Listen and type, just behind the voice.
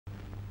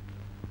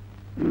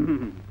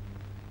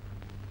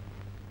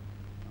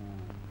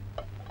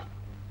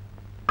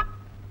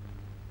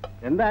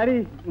എന്താടി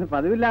ഇന്ന്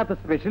പതിവില്ലാത്ത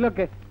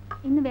സ്പെഷ്യലൊക്കെ?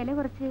 ഇന്ന് വില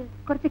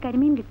കുറച്ച്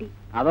കരിമീൻ കിട്ടി.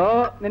 അതോ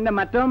നിന്റെ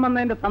മറ്റവൻ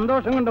വന്നതിന്റെ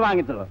സന്തോഷം കൊണ്ട്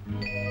വാങ്ങിച്ചതോ?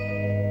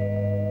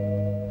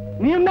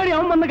 നീ എന്താടി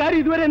അവൻ വന്ന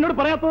കാര്യം ഇതുവരെ എന്നോട്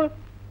പറയാത്തത്?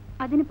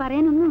 അതിന്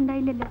പറയാനൊന്നും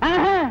ഉണ്ടായില്ലല്ലോ.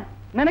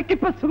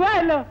 നിനക്കിപ്പോ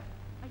സുഖമല്ലോ.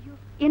 അയ്യോ,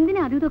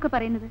 എന്തിനാ അതും ഇതൊക്കെ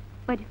പറയുന്നത്?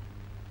 വരൂ,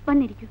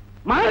 വന്നിരിക്കൂ.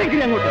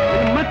 മാറിക്കില്ല അങ്ങോട്ട്.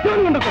 മറ്റവൻ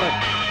കൊണ്ട് പറയാം.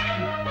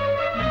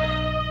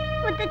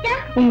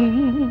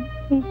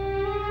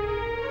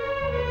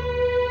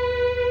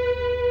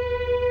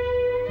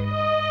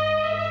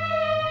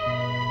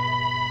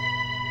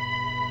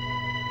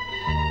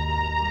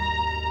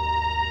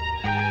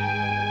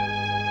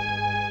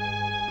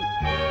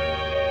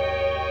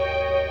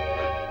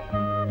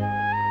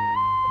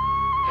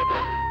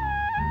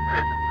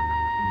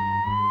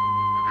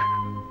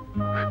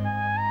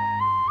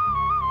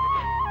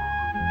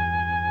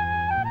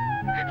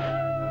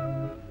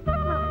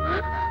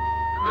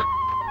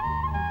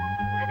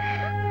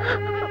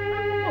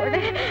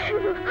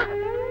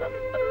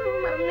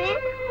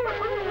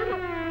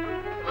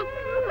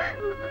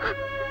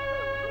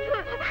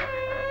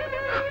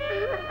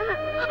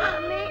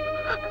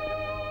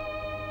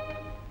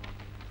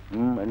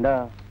 എന്താ?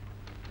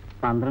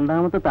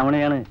 12ാമത്തെ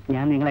തവണയാണ്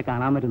ഞാൻ നിങ്ങളെ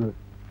കാണാൻ വരുന്നത്.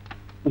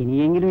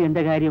 ഇനിയെങ്കിലും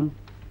എന്റെ കാര്യം.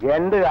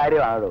 എന്ത്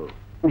കാര്യമാണോ?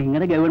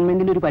 നിങ്ങളുടെ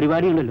ഗവൺമെന്റിന്റെ ഒരു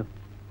പരിപാടി ഉണ്ടല്ലോ,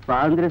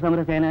 സ്വാതന്ത്ര്യ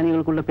സമര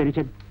സേനാനികൾക്കുള്ള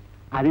പെൻഷൻ.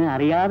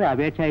 അതിനറിയാതെ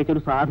അപേക്ഷ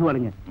അയച്ചൊരു സാധു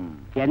പറഞ്ഞ്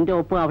എന്റെ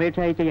ഒപ്പം അപേക്ഷ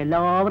അയച്ച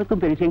എല്ലാവർക്കും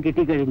പെൻഷൻ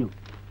കിട്ടിക്കഴിഞ്ഞു.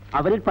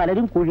 അവരിൽ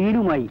പലരും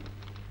കുഴിയിലുമായി.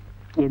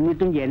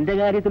 എന്നിട്ടും എന്റെ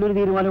കാര്യത്തിലൊരു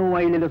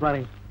തീരുമാനവുമായില്ലല്ലോ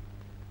സാറേ.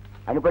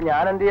 അതിനിപ്പോ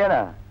ഞാൻ എന്ത്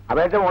ചെയ്യാനാ?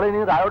 അപേക്ഷ മുകളിൽ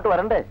നിന്ന് താഴോട്ട്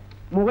വരണ്ടേ?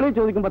 മുകളിൽ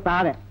ചോദിക്കുമ്പോ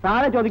താഴെ,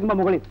 താഴെ ചോദിക്കുമ്പോ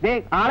മുകളിൽ. ദേ,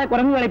 ആളെ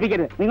കുറഞ്ഞു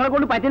കളിപ്പിക്കരുത്. നിങ്ങളെ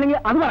കൊണ്ട് പറ്റില്ലെങ്കിൽ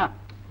അത് പറ.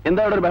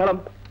 എന്താ ഇവിടെ ഒരു ബഹളം?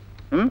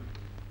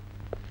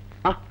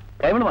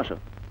 കൈമൾ മാഷോ,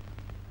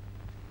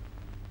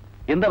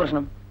 എന്താ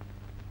പ്രശ്നം?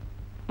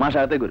 മാഷ്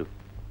അകത്തേക്ക് വരൂ.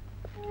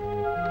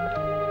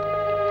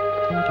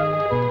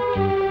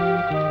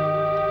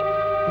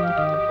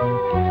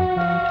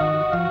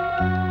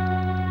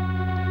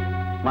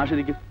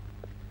 മാഷിരിക്കൂ.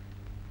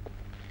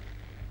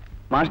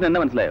 മാഷിന് എന്താ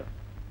മനസ്സിലായോ?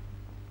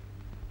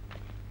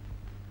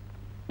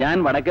 ഞാൻ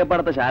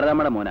വടക്കേപ്പാടത്തെ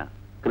ശാരദാമ്മയുടെ മോനാ,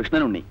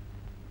 കൃഷ്ണനുണ്ണി.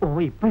 ഓ,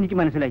 ഇപ്പൊ എനിക്ക്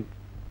മനസ്സിലായി.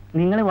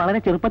 നിങ്ങളെ വളരെ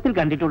ചെറുപ്പത്തിൽ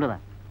കണ്ടിട്ടുള്ളതാ.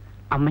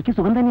 അമ്മയ്ക്ക്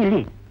സുഖം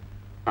തന്നെയല്ലേ?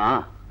 ആ.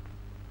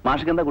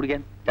 മാഷിക്ക് എന്താ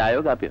കുടിക്കാൻ? ചായയോ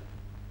കാപ്പിയോ?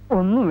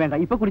 ഒന്നും വേണ്ട,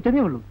 ഇപ്പൊ കുടിച്ചതേ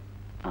ഉള്ളൂ.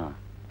 ആ,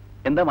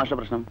 എന്താ മാഷ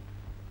പ്രശ്നം?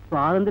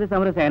 സ്വാതന്ത്ര്യ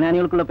സമര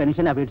സേനാനികൾക്കുള്ള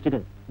പെൻഷൻ അപേക്ഷിച്ചിട്ട്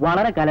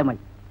വളരെ കാലമായി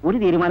ഒരു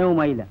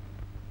തീരുമാനവുമായില്ല.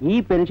 ഈ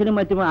പെൻഷനും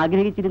മറ്റും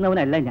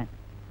ആഗ്രഹിച്ചിരുന്നവനല്ല ഞാൻ.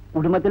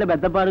 കുടുംബത്തിലെ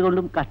ബന്ധപ്പാട്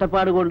കൊണ്ടും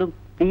കഷ്ടപ്പാട് കൊണ്ടും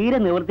തീരെ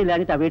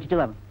നിവൃത്തിയില്ലാഞ്ഞിട്ട്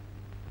അപേക്ഷിച്ചതാണ്.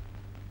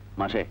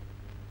 മാഷേ,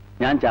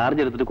 ഞാൻ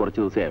ചാർജ് എടുത്തിട്ട് കുറച്ച്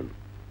ദിവസമേ ഉള്ളൂ.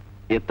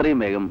 എത്രയും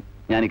വേഗം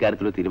ഞാൻ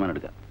ഇക്കാര്യത്തിലൊരു തീരുമാനം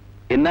എടുക്കാം.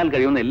 എന്നാൽ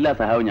കഴിയുന്ന എല്ലാ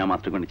സഹായവും ഞാൻ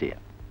മാസ്റ്റർക്ക് വേണ്ടി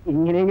ചെയ്യാം.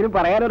 ഇങ്ങനെയെങ്കിലും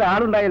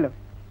പറയാനൊരാളുണ്ടായല്ലോ.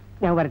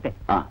 ഞാൻ വരട്ടെ.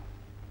 ആ.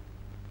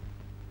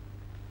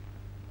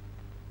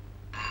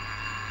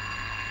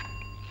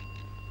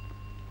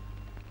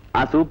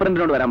 ആ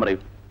സൂപ്രണ്ടിനോട് വരാൻ പറയൂ.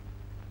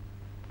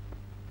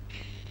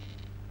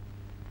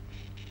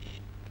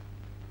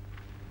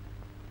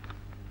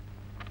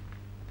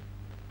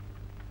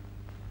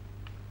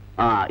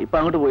 ആ, ഇപ്പൊ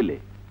അങ്ങോട്ട് പോയില്ലേ?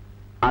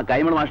 ആ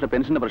കൈമൾ മാഷിന്റെ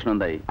പെൻഷന്റെ പ്രശ്നം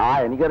എന്തായി?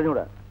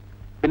 എനിക്കറിഞ്ഞൂടാ.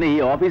 പിന്നെ ഈ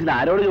ഓഫീസിൽ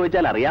ആരോട്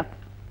ചോദിച്ചാൽ അറിയാം.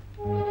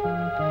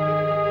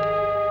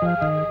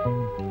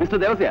 Mister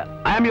Devasya,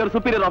 I am your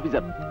superior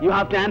officer. You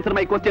have to answer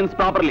my questions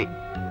properly.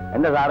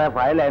 എന്റെ സാറേ,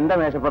 ഫയൽ എന്റെ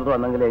മേശപ്പുറത്ത്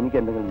വന്നെങ്കിൽ എനിക്ക്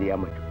എന്തെങ്കിലും ചെയ്യാൻ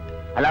പറ്റും.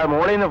 അല്ലാതെ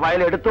മോളിൽ നിന്ന്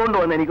ഫയൽ എടുത്തുകൊണ്ട്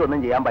വന്ന് എനിക്കൊന്നും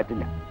ചെയ്യാൻ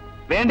പറ്റില്ല.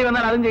 വേണ്ടി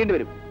വന്നാൽ അതും ചെയ്യേണ്ടി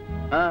വരും.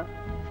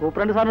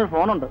 സൂപ്രണ്ട് സാറിന് ഒരു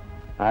ഫോണുണ്ട്.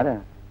 ആരാ?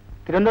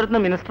 തിരുവനന്തപുരത്ത്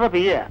നിന്ന് മിനിസ്റ്റർ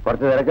പി എ.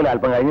 കുറച്ച് തിരക്കിൽ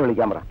അല്പം കഴിഞ്ഞ്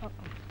വിളിക്കാൻ പറ.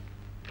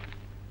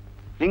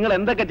 നിങ്ങൾ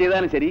എന്തൊക്കെ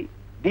ചെയ്താലും ശരി,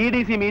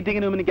 DDC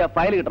മീറ്റിംഗിന് മുമ്പ് എനിക്ക് ആ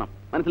ഫയൽ കിട്ടണം.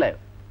 മനസ്സിലായോ?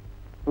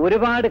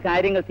 ഒരുപാട്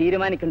കാര്യങ്ങൾ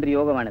തീരുമാനിക്കേണ്ട ഒരു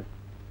യോഗമാണിത്.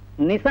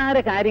 നിസാര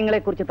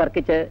കാര്യങ്ങളെക്കുറിച്ച്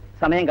തർക്കിച്ച്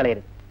സമയം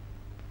കളയരുത്.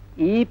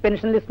 ഈ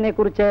പെൻഷൻ ലിസ്റ്റിനെ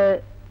കുറിച്ച്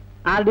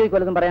ആരുടെയും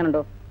കൊല്ലതും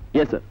പറയാനുണ്ടോ?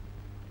 Yes sir.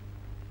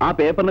 ആ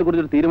പേപ്പറിനെ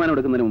കുറിച്ചൊരു തീരുമാനം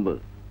എടുക്കുന്നതിന് മുമ്പ്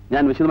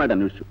ഞാൻ വിശദമായിട്ട്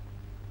അന്വേഷിച്ചു.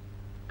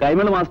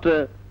 കൈമൾ മാസ്റ്റർ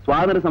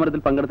സ്വാതന്ത്ര്യ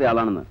സമരത്തിൽ പങ്കെടുത്ത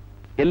ആളാണെന്ന്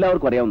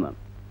എല്ലാവർക്കും അറിയാവുന്നതാണ്.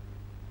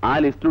 ആ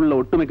ലിസ്റ്റിലുള്ള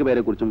ഒട്ടുമിക്ക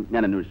പേരെ കുറിച്ചും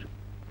ഞാൻ അന്വേഷിച്ചു.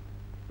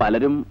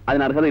 പലരും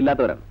അതിന്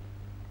അർഹതയില്ലാത്തവരാണ്.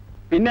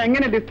 പിന്നെ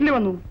എങ്ങനെ ലിസ്റ്റിൽ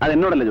വന്നു? അത്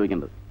എന്നോടല്ല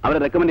ചോദിക്കേണ്ടത്. അവരെ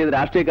റെക്കമെൻഡ് ചെയ്ത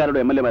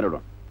രാഷ്ട്രീയക്കാരോടും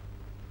MLA-മാരോടും.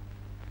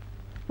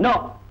 നോ,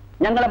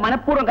 ഞങ്ങളെ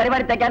മനഃപൂർവ്വം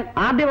കരിവാരിത്തേക്കാൻ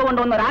ആദ്യം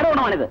കൊണ്ടുവന്ന ഒരു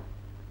ആരോപണമാണിത്.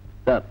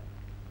 സർ,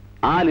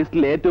 ആ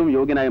ലിസ്റ്റിൽ ഏറ്റവും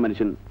യോഗ്യനായ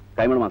മനുഷ്യൻ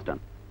കൈമൾ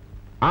മാസ്റ്ററാണ്.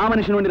 ആ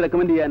മനുഷ്യന് വേണ്ടി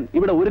റെക്കമെൻഡ് ചെയ്യാൻ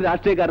ഇവിടെ ഒരു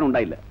രാഷ്ട്രീയക്കാരനും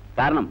ഉണ്ടായില്ല.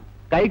 കാരണം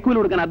കൈക്കൂലി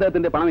കൊടുക്കാൻ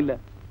അദ്ദേഹത്തിന്റെ പണമില്ല.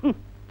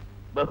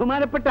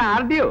 ബഹുമാനപ്പെട്ട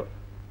RDO,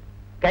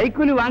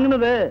 കൈക്കൂലി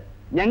വാങ്ങുന്നത്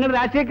ഞങ്ങൾ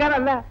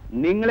രാഷ്ട്രീയക്കാരല്ല,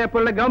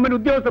 നിങ്ങളെപ്പോലുള്ള ഗവൺമെന്റ്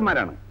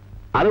ഉദ്യോഗസ്ഥന്മാരാണ്.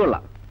 അത്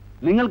കൊള്ളാം.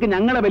 നിങ്ങൾക്ക്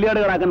ഞങ്ങളെ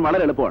ബലിയാടുകളാക്കാൻ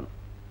വളരെ എളുപ്പമാണ്.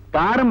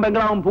 കാറും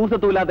ബംഗ്ലാവും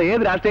ഭൂസത്തും ഇല്ലാത്ത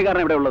ഏത്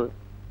രാഷ്ട്രീയക്കാരനാണ് ഇവിടെ ഉള്ളത്?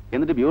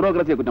 എന്നിട്ട്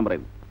ബ്യൂറോക്രസിയെ കുറ്റം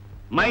പറയുന്നു.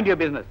 Mind your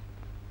business.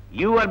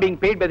 You are being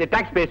paid by the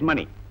tax payers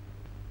money.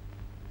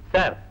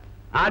 Sir,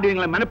 ആദ്യം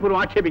നിങ്ങളെ മനഃപൂർവ്വം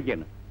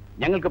ആക്ഷേപിക്കുകയാണ്.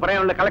 ഞങ്ങൾക്ക്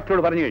പറയാനുള്ള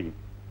കളക്ടറോട് പറഞ്ഞു കഴിഞ്ഞു.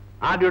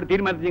 ആദ്യയുടെ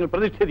തീരുമാനത്തിൽ നിങ്ങൾ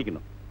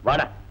പ്രതിഷേധിക്കുന്നു.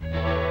 വാടാ.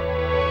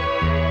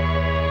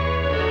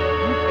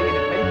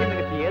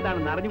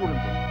 ഏതാണെന്ന്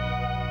അറിഞ്ഞുകൊടുത്തു.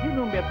 ഇതിനു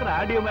മുമ്പ് എത്ര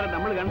RDO-മാരെ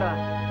നമ്മൾ കണ്ടതാ?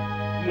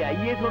 ഈ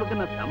IAS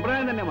കൊടുക്കുന്ന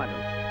സമ്പ്രദായം തന്നെ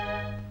മാറ്റണം.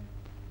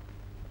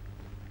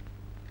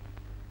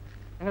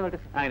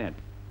 അങ്ങനെ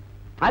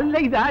അല്ല,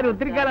 ഇതാരും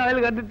ഒത്തിരി കാലം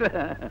ആയാലും കണ്ടിട്ട്.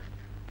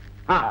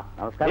 ആ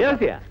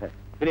ദേവസ്യ,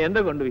 പിന്നെ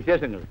എന്തൊക്കെയുണ്ട്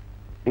വിശേഷങ്ങൾ?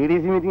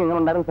 DDC മീറ്റിംഗ് എങ്ങനെ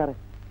ഉണ്ടായിരുന്നു സാറേ?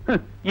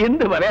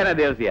 എന്ത് പറയാനാ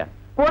ദേവസ്യ,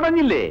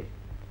 കുടഞ്ഞില്ലേ?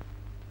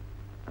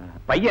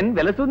 പയ്യൻ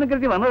വിലസൂന്ന്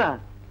കരുതി വന്നതാ,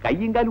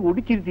 കയ്യും കാലും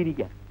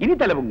ഒടിച്ചിരുത്തിയിരിക്കുക. ഇനി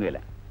തല പൊങ്ങുകയില്ല.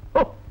 ഓ,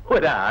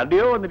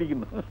 ഒരാടിയോ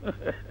വന്നിരിക്കുന്നു.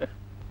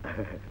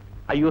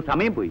 അയ്യോ,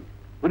 സമയം പോയി.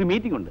 ഒരു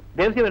മീറ്റിംഗ് ഉണ്ട്.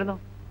 ദേവസ്യ വരുന്നോ?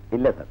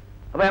 ഇല്ല സാർ.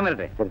 അപ്പൊ ഞാൻ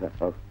വരട്ടെ. ശരി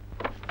സാർ.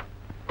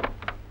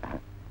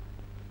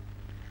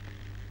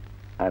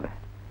 അതെ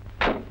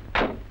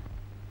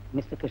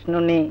മിസ്റ്റർ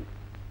കൃഷ്ണനുണ്ണി,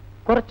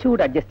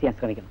 കുറച്ചുകൂടി അഡ്ജസ്റ്റ് ചെയ്യാൻ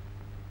ശ്രമിക്കണം.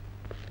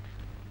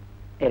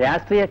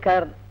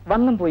 രാഷ്ട്രീയക്കാർ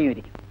വന്നും പോയി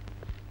ഇരിക്കും.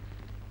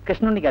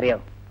 കൃഷ്ണനുണ്ണിക്ക്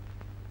അറിയാവും,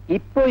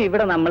 ഇപ്പോ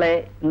ഇവിടെ നമ്മളെ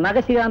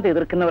നഖശികാന്ത്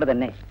എതിർക്കുന്നവർ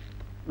തന്നെ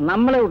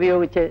നമ്മളെ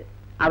ഉപയോഗിച്ച്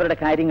അവരുടെ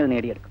കാര്യങ്ങൾ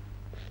നേടിയെടുക്കും.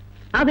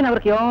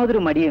 അതിനവർക്ക്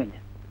യാതൊരു മടിയുമില്ല.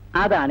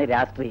 അതാണ്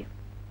രാഷ്ട്രീയം.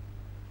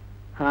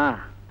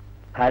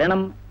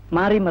 ഭരണം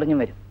മാറിയും മറിഞ്ഞും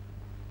വരും.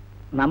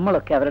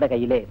 നമ്മളൊക്കെ അവരുടെ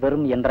കയ്യിലെ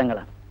വെറും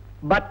യന്ത്രങ്ങളാണ്.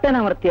 ബട്ടൺ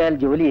അമർത്തിയാൽ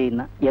ജോലി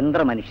ചെയ്യുന്ന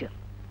യന്ത്ര മനുഷ്യർ.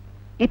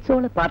 It's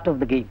all A part of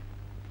the game.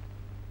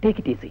 Take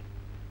it easy.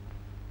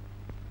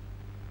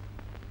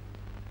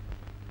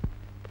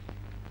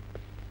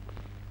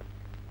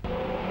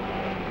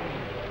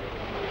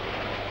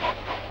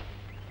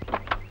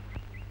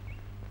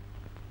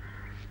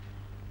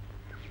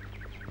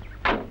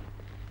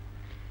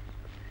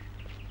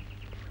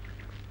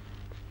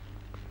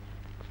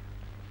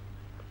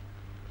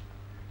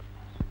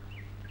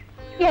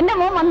 എന്റെ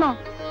മോൻ വന്നോ?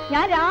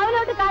 ഞാൻ രാവിലെ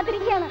തൊട്ട്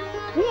കാത്തിരിക്കുകയാണ്.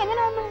 നീ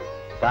എങ്ങനെ വന്നു?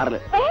 കാറില്.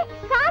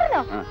 കാറിലോ?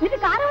 ഇത്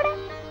കാറോടെ?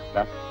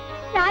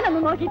 ഞാനൊന്ന്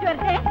നോക്കിട്ട്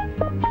വരട്ടെ.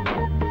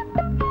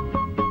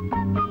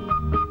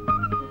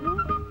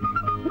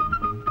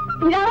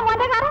 ഇതാണോ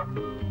മോന്റെ കാറ്?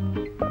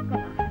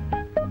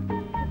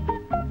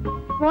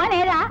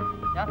 മോനേതാ?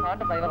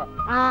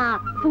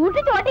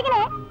 സൂക്ഷിച്ച്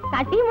ഓട്ടിക്കണേ.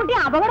 തട്ടിയും മുട്ടി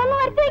അപകടമൊന്നും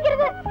വരുത്തി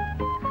വയ്ക്കരുത്.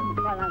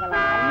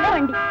 നല്ല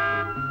വണ്ടി.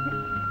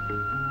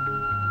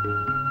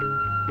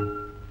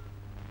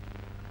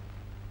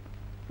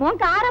 മോൻ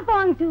കാറപ്പോ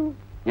വാങ്ങിച്ചു?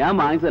 ഞാൻ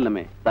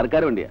വാങ്ങിച്ചതല്ലമ്മേ,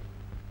 സർക്കാർ വണ്ടിയാ.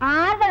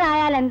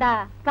 ആരുടേതായാലെന്താ,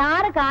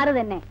 കാറ്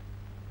തന്നെ.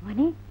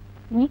 മോനെ,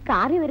 നീ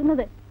കാറി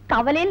വരുന്നത്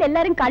കവലയിൽ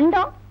എല്ലാരും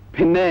കണ്ടോ?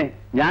 പിന്നെ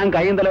ഞാൻ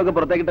കൈയും തലമൊക്കെ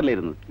പുറത്തേക്കിട്ടല്ലേ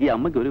ഇരുന്നു. ഈ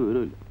അമ്മയ്ക്ക് ഒരു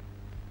വിവരമില്ല.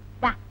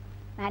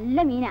 നല്ല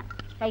മീനാ,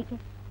 കഴിക്ക.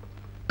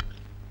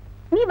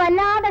 നീ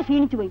വല്ലാതെ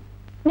ക്ഷീണിച്ചു പോയി.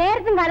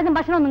 നേരത്തും കാലത്തും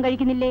ഭക്ഷണമൊന്നും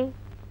കഴിക്കുന്നില്ലേ?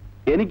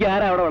 എനിക്ക്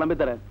ആരാ അവിടെ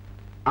വിളമ്പിത്തരാൻ?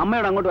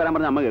 അമ്മയോട് അങ്ങോട്ട് വരാൻ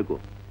പറഞ്ഞ അമ്മ കേൾക്കുവോ?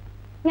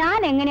 ഞാൻ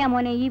എങ്ങനെയാ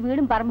മോനെ ഈ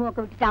വീടും പറമ്പും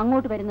ഒക്കെ വിട്ടിട്ട്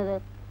അങ്ങോട്ട് വരുന്നത്?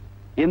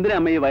 എന്തിനാ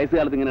അമ്മ ഈ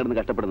വയസ്സുകാലത്ത് ഇങ്ങനെ ഇരുന്ന്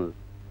കഷ്ടപ്പെടുന്നത്?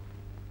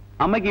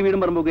 അമ്മയ്ക്ക് ഈ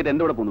വീടും പറമ്പൊക്കെ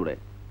എന്റെ കൂടെ പോന്നൂടെ?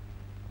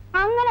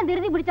 അങ്ങനെ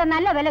ധൃതി പിടിച്ചാൽ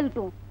നല്ല വില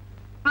കിട്ടുമോ?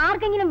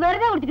 ആർക്കെങ്കിലും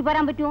വെറുതെ കൊടുത്തിട്ട്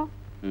പോരാൻ പറ്റുമോ?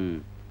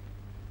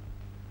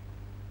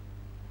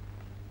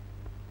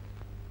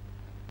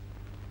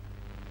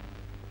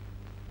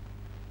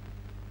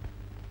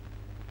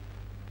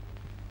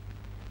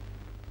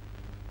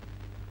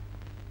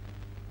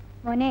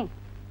 മോനെ,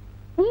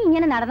 നീ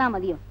ഇങ്ങനെ നടന്നാ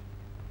മതിയോ?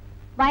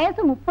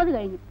 വയസ്സ് 30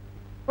 കഴിഞ്ഞു.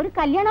 ഒരു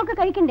കല്യാണമൊക്കെ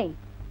കഴിക്കണ്ടേ?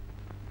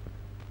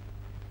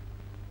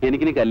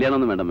 എനിക്കിനി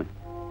കല്യാണമൊന്നും വേണ്ടമ്മേ.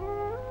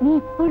 നീ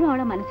ഇപ്പോഴും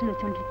അവളെ മനസ്സിൽ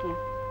വെച്ചോണ്ടിരിക്കുക.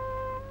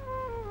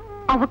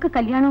 അവക്ക്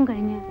കല്യാണവും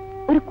കഴിഞ്ഞ്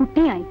ഒരു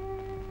കുട്ടിയായി.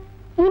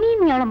 ഇനിയും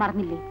നീ അവളെ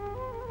മറന്നില്ലേ?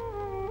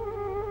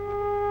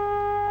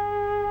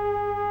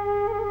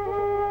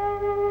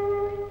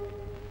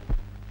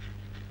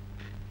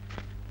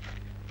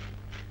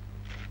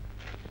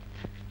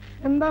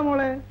 എന്താ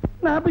മോളെ,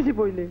 നാപ്പിച്ച്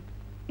പോയില്ലേ?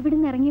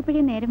 ഇവിടുന്ന്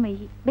ഇറങ്ങിയപ്പോഴേ നേരം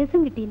വൈകി.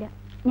 ബസ്സും കിട്ടിയില്ല.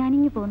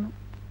 ഞാനിങ്ങി പോന്നു.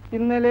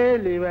 ഇന്നലെ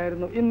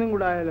ലീവായിരുന്നു, ഇന്നും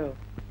കൂടെ ആയാലോ?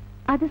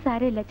 അത്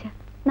സാരമില്ല അച്ഛാ,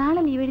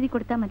 നാളെ ലീവ് എഴുതി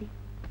കൊടുത്താൽ മതി.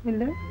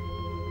 ഇല്ല,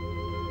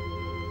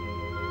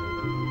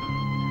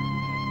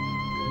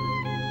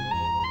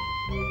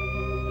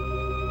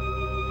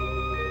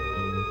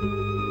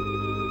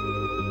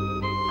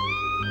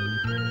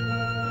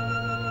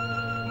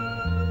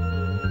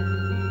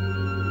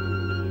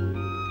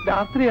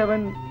 രാത്രി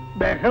അവൻ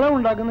ബഹളം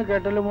ഉണ്ടാക്കുന്ന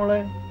കേട്ടല്ലോ മോളെ.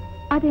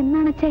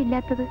 അതെന്നാണച്ചാ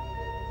ഇല്ലാത്തത്?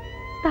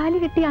 താലി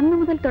കെട്ടി അന്ന്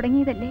മുതൽ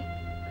തുടങ്ങിയതല്ലേ?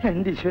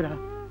 എന്റെ ഈശ്വര,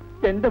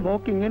 എന്റെ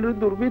മോക്ക് ഇങ്ങനൊരു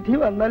ദുർവിധി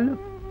വന്നല്ലോ.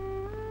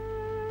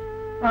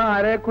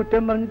 ആരെ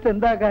കുറ്റം പറഞ്ഞിട്ട്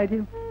എന്താ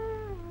കാര്യം?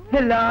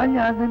 എല്ലാം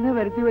ഞാൻ തന്നെ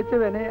വരുത്തി വെച്ച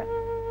വിനയാ.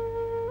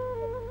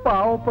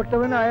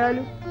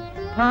 പാവപ്പെട്ടവനായാലും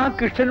ആ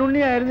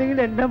കൃഷ്ണനുണ്ണി ആയിരുന്നെങ്കിൽ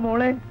എന്റെ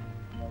മോളെ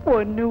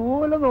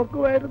പൊന്നുപോലെ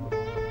നോക്കുമായിരുന്നു.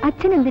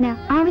 അച്ഛൻ എന്തിനാ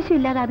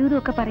ആവശ്യമില്ലാതെ അതും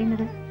ഇതൊക്കെ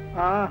പറയുന്നത്?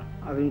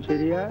 അതും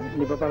ശരിയാ.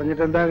 ഇനിയിപ്പോ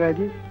പറഞ്ഞിട്ട് എന്താ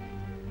കാര്യം?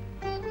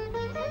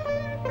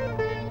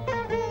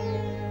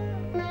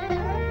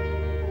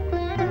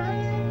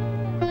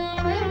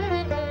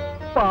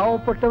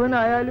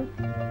 പാവപ്പെട്ടവനായാലും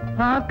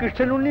ആ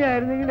കൃഷ്ണനുണ്ണി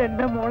ആയിരുന്നെങ്കിൽ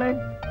എന്റെ മോളെ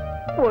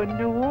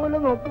പൊന്നുപോലെ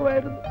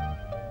നോക്കുമായിരുന്നു.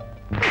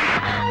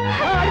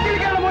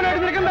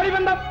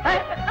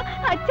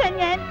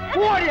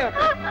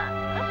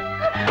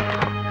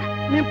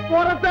 നീ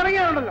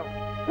പുറത്തിറങ്ങിയാണല്ലോ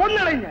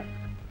കൊന്നളഞ്ഞ.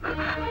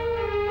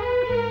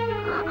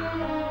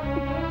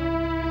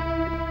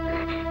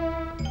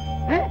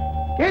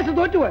 കേസ്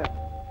തോറ്റുപോയോ?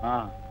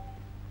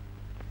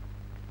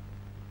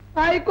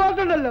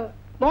 ഹൈക്കോർട്ടുണ്ടല്ലോ,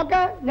 നോക്ക.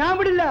 ഞാൻ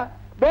വിടില്ല.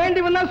 വേണ്ടി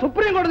വന്നാൽ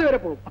സുപ്രീം കോടതി വരെ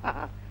പോകും.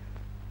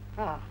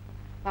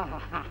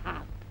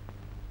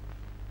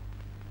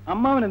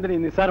 അമ്മാവൻ എന്തിനാ ഈ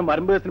നിസ്സാരം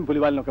വരമ്പേസിനും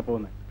പുലിവാലിനൊക്കെ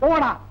പോകുന്നത്?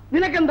 പോടാ,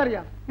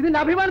 നിനക്കെന്തറിയാം? ഇതിന്റെ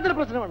അഭിമാനത്തിന്റെ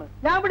പ്രശ്നമാണ്.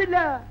 ഞാൻ വിടില്ല.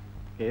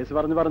 കേസ്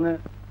പറഞ്ഞ്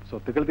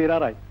സ്വത്തുക്കൾ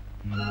തീരാറായി.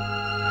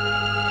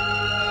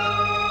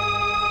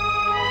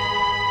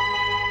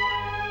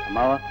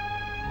 അമ്മാവ,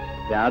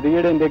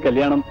 രാധികയുടെ എന്റെ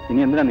കല്യാണം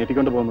ഇനി എന്തിനാ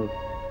നീട്ടിക്കൊണ്ട് പോകുന്നത്?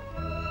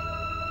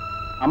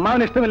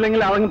 അമ്മാവന്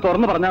ഇഷ്ടമില്ലെങ്കിൽ ആളെങ്കിലും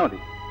തുറന്നു പറഞ്ഞാൽ മതി.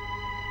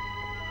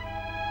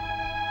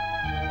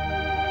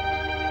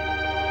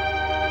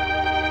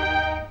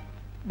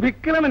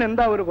 വിക്രമൻ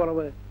എന്താ ഒരു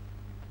കുറവ്?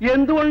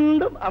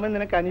 എന്തുകൊണ്ടും അവൻ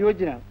നിനക്ക്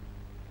അനുയോജ്യനാണ്.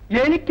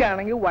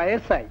 എനിക്കാണെങ്കിൽ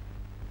വയസ്സായി.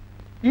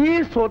 ഈ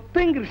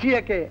സ്വത്തും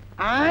കൃഷിയൊക്കെ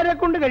ആരെ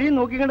കൊണ്ട് കഴിയും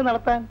നോക്കിക്കൊണ്ട്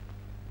നടത്താൻ?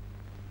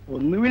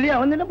 ഒന്നുമില്ല,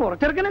 അവൻ നിന്നെ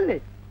പുറച്ചെടുക്കണല്ലേ.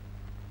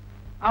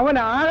 അവൻ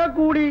ആകെ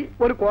കൂടി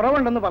ഒരു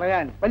കുറവുണ്ടെന്ന്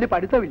പറയാൻ വലിയ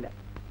പഠിത്തമില്ല.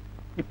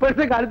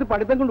 ഇപ്പോഴത്തെ കാലത്ത്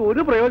പഠിത്തം കൊണ്ട്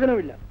ഒരു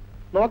പ്രയോജനമില്ല.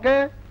 നോക്ക്,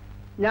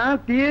 ഞാൻ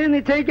തീയതി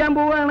നിശ്ചയിക്കാൻ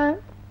പോവുകയാണ്.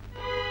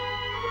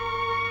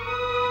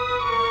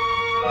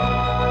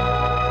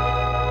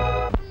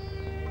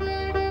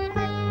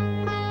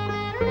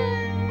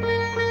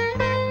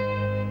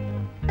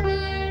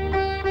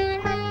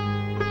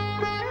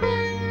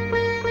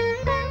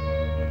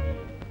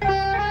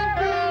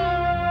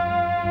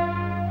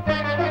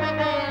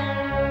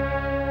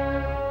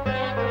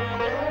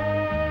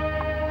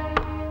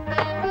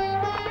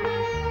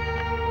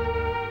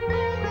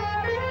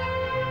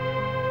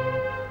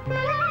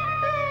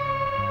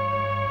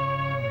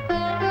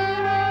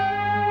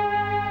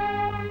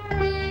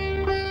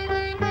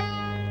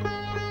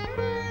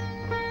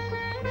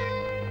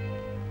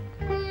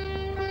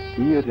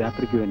 ഈ ഒരു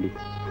രാത്രിക്ക് വേണ്ടി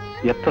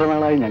എത്ര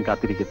നാളായി ഞാൻ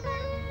കാത്തിരിക്കുന്നു.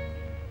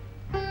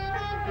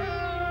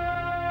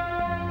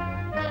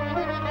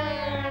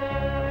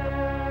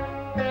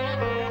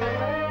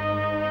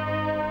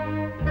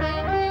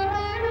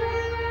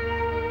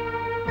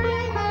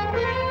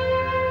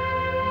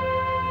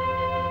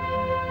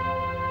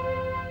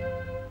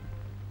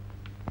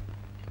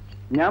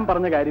 ഞാൻ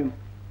പറഞ്ഞ കാര്യം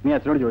നീ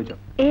അച്ഛനോട് ചോദിച്ചോ?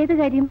 ഏത്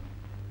കാര്യം?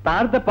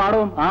 താഴത്തെ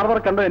പാടവും ആർവർ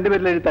കണ്ടോ എന്റെ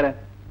പേരിൽ എഴുതരാൻ?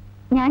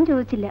 ഞാൻ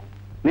ചോദിച്ചില്ല.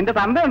 നിന്റെ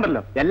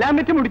തന്തയുണ്ടല്ലോ, എല്ലാം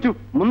വെച്ച് മുടിച്ചു.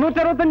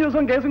 365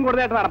 ദിവസവും കേസും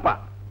കൂടുതലായിട്ട് നടപ്പാ.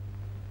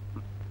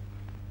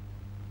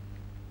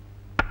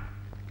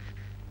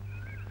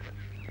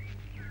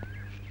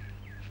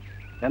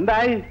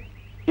 എന്തായി?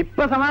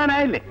 ഇപ്പൊ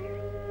സമാധാനായില്ലേ?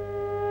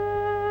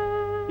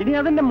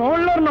 ഇനി അതിന്റെ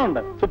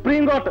മുകളിലൊരെണ്ണമുണ്ട്,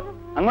 സുപ്രീം കോർട്ട്.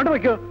 അങ്ങോട്ട്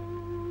വയ്ക്കോ.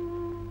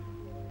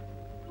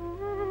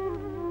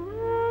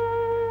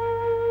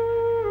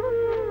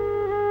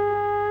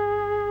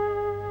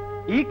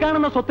 ഈ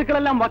കാണുന്ന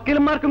സ്വത്തുക്കളെല്ലാം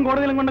വക്കീലന്മാർക്കും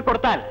കോടതിയിലും കൊണ്ട്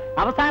കൊടുത്താൽ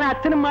അവസാനം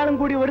അച്ഛനും മകളും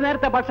കൂടി ഒരു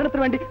നേരത്തെ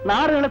ഭക്ഷണത്തിന് വേണ്ടി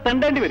നാടുകളെ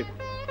തെണ്ടേണ്ടി വരും.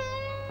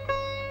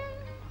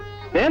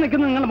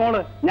 നിൽക്കുന്നു നിങ്ങൾ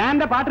മോള്. ഞാൻ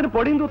എന്റെ പാട്ടിന്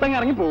പൊടിയും തൂത്തങ്ങി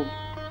ഇറങ്ങിപ്പോകും.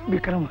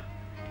 വിക്രമ,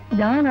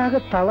 ഞാനാകെ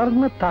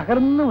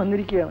തകർന്ന്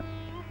വന്നിരിക്കുകയാണ്.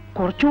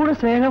 കുറച്ചുകൂടെ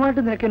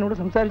സ്നേഹമായിട്ട് നിനക്ക് എന്നോട്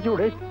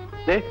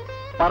സംസാരിച്ചുകൂടെ?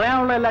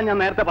 പറയാനുള്ളതെല്ലാം ഞാൻ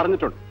നേരത്തെ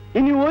പറഞ്ഞിട്ടുണ്ട്.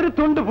 ഇനി ഒരു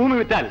തുണ്ട് ഭൂമി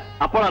വിറ്റാൽ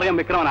അപ്പോൾ അറിയാം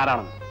വിക്രമൻ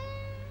ആരാണെന്ന്.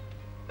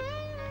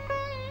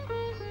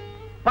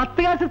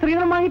 10 കാശ്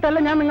സ്ത്രീധനം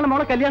വാങ്ങിയിട്ടല്ല ഞാൻ നിങ്ങളുടെ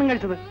മോളെ കല്യാണം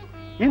കഴിച്ചത്.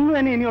 ഇന്ന്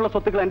തന്നെ ഇനിയുള്ള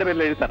സ്വത്തുക്കൾ എന്റെ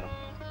പേരിൽ എഴുതരണം.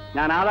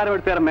 ഞാൻ ആധാരം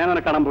എടുത്തേറെ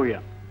മേനോനെ കാണാൻ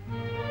പോവുകയാണ്.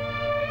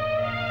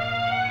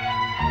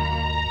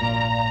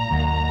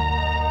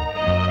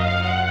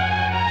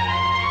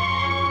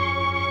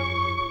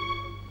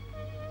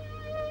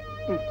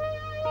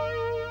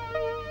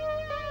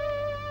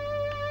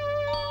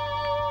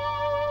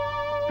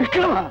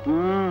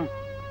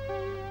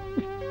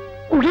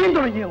 കുടിയും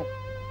തുടങ്ങിയോ?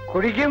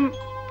 കുടിക്കും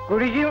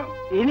കുടിക്കും,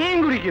 ഇനിയും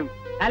കുടിക്കും.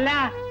 അല്ല,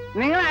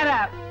 നിങ്ങൾ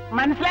ആരാ?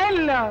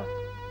 മനസ്സിലായില്ലല്ലോ.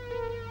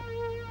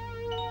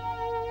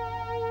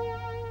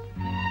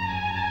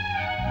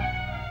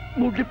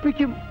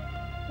 മുടിപ്പിക്കും,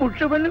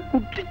 മുഷവന്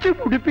കുട്ടിച്ച്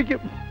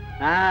മുടിപ്പിക്കും.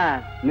 ആ,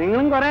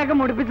 നിങ്ങളും കൊറേയൊക്കെ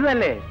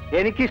മുടിപ്പിച്ചതല്ലേ.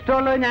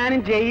 എനിക്കിഷ്ടമുള്ളത്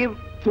ഞാനും ചെയ്യും.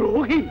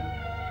 ദ്രോഹി.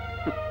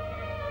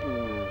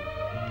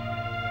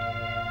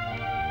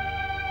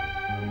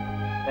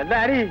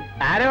 എന്താടി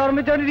ആരെ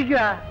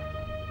ഓർമ്മിച്ചോണ്ടിരിക്കുക?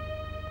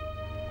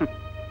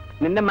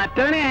 നിന്റെ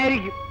മറ്റവനെ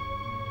ആയിരിക്കും.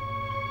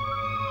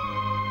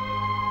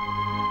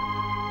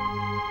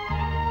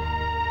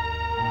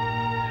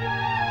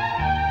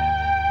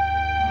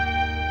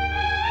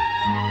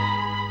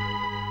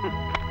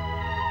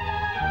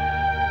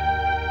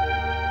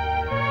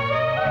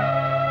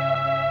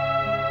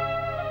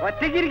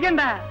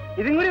 ഒറ്റയ്ക്കിരിക്കണ്ട,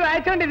 ഇതും കൂടി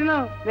വായിച്ചോണ്ടിരുന്നു.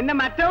 നിന്റെ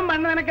മറ്റവും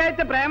പണ്ട്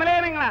നിനക്കയച്ച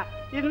പ്രേമലേഖനങ്ങളാ.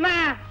 ഇന്നാ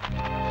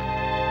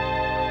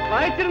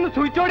വായിച്ചിരുന്നു.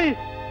 സൂചിച്ചോടി.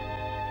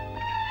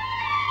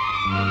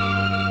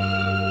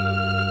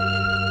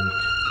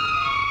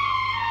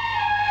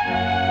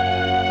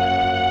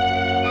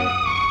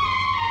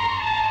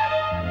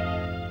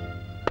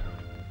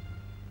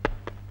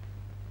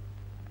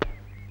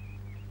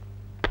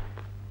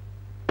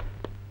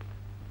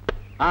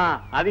 ആ,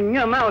 അതിങ്ങ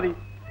തന്നാ മതി.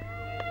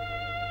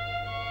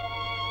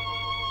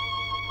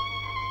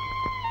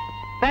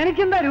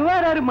 തനിക്കെന്താ രൂപ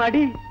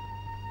മടി?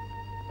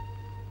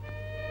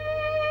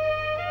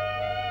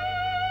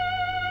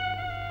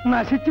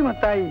 നശിച്ചു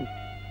മത്തായി.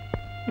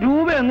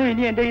 രൂപയൊന്നും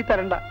ഇനി എന്റെ ഈ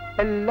തരണ്ട,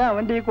 എല്ലാം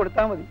അവന്റെ ഈ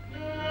കൊടുത്താ മതി.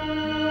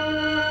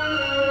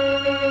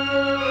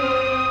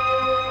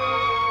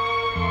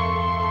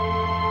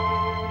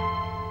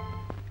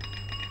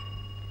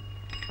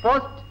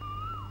 പോസ്റ്റ്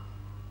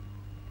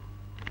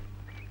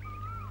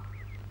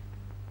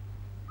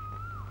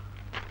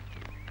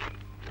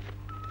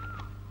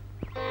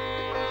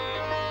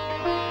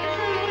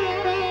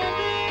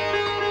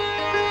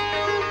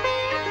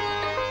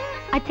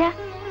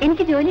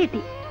എനിക്ക് ജോലി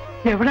കിട്ടി.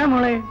 എവിടാ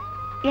മോളെ?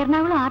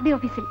 എറണാകുളം RD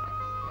ഓഫീസിൽ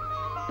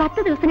 10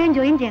 ദിവസത്തിനകം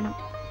ജോയിൻ ചെയ്യണം.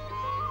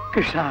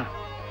 കൃഷ്ണ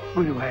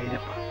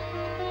ഗുരുവായൂരപ്പ.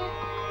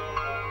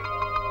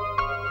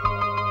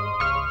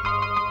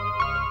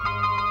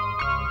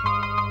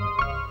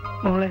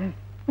 മോളെ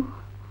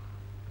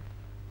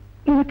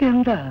നിനക്ക്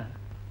എന്താ?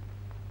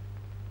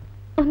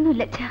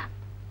 ഒന്നുമില്ല അച്ഛാ.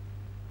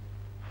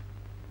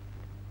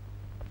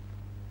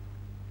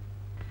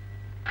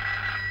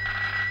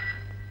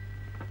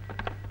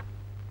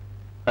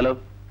 ഹലോ.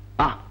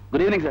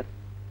 Good evening sir.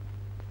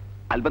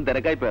 അല്പം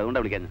തിരക്കായിപ്പോയി,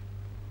 അതുകൊണ്ടാണ് വിളിക്കാൻ.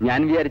 ഞാൻ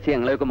വിചാരിച്ച്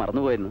ഞങ്ങളെയൊക്കെ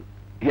മറന്നുപോയിരുന്നു.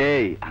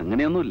 ഹേയ്,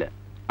 അങ്ങനെയൊന്നുമില്ല.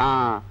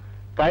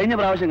 കഴിഞ്ഞ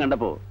പ്രാവശ്യം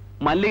കണ്ടപ്പോ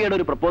മല്ലികയുടെ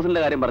ഒരു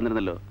പ്രപ്പോസലിന്റെ കാര്യം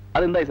പറഞ്ഞിരുന്നല്ലോ,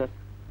 അതെന്തായി സാർ?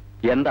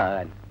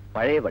 എന്താകാൻ,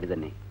 പഴയ പടി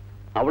തന്നെ.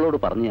 അവളോട്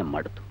പറഞ്ഞ് ഞാൻ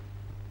മടുത്തു.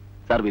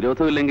 സാർ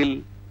വിരോധമില്ലെങ്കിൽ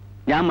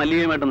ഞാൻ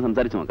മല്ലികയുമായിട്ടൊന്ന്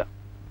സംസാരിച്ചു നോക്കാം.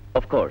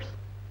 Of course.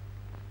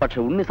 പക്ഷെ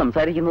ഉണ്ണി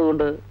സംസാരിക്കുന്നത്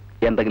കൊണ്ട്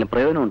എന്തെങ്കിലും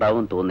പ്രയോജനം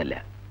ഉണ്ടാവുമെന്ന് തോന്നുന്നില്ല.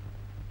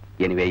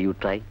 Anyway you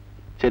try.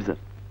 ശരി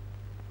സാർ,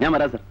 ഞാൻ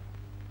വരാം സാർ.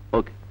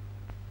 ഓക്കെ.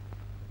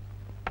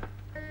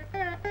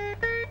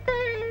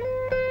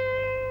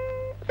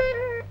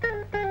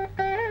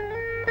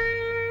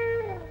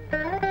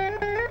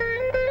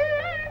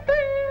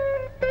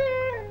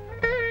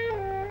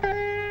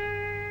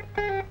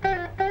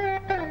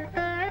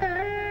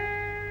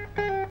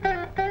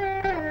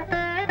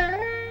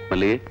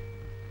 മല്ലികേ.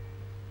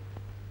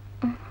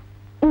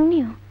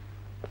 ഉണ്ണിയോ?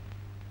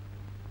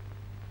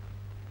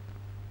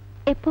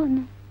 എപ്പോ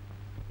വന്നു?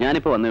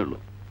 ഞാനിപ്പോ വന്നേ ഉള്ളൂ.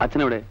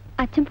 അച്ഛനെവിടെ?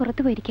 അച്ഛൻ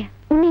പുറത്തു പോയിരിക്കാം.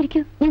 ഉണ്ണി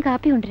ഇരിക്കൂ, ഞാൻ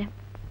കാപ്പി കൊണ്ടുവരാം.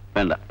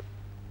 വേണ്ട,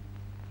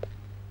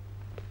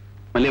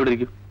 മല്ലി എവിടെ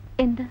ഇരിക്കൂ.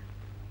 എന്താ?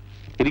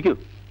 ഇരിക്കൂ.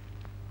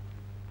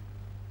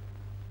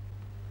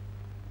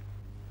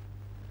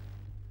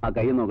 ആ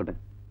കൈ നോക്കട്ടെ.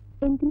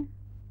 എന്തിനാ?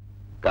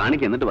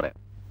 കാണിക്ക, എന്നിട്ട് പറയാം.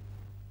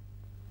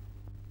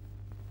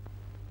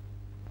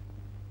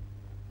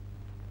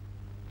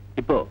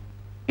 ഇപ്പോ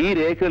ഈ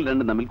രേഖകൾ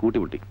രണ്ടും തമ്മിൽ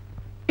കൂട്ടിമുട്ടി.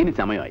 ഇനി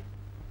സമയമായി.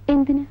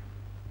 എന്തിനാ?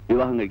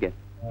 വിവാഹം കഴിക്കാൻ.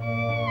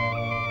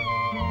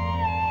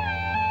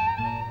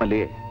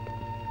 മല്ലികയെ,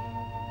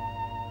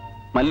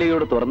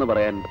 മല്ലികയോട് തുറന്നു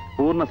പറയാൻ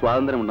പൂർണ്ണ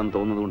സ്വാതന്ത്ര്യമുണ്ടെന്ന്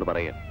തോന്നുന്നതുകൊണ്ട്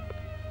പറയാം.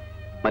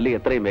 മല്ലിക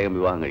എത്രയും വേഗം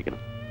വിവാഹം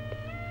കഴിക്കണം.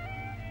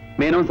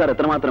 മേനോൻ സാർ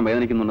എത്രമാത്രം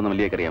വേദനിക്കുന്നുണ്ടെന്ന്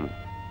മല്ലികയ്ക്ക് അറിയാമോ?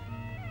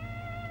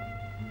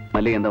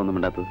 മല്ലിക എന്താ ഒന്നും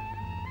മിണ്ടാത്തത്?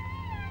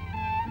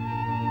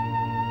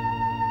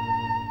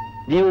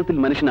 ജീവിതത്തിൽ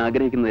മനുഷ്യൻ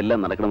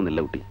ആഗ്രഹിക്കുന്നതെല്ലാം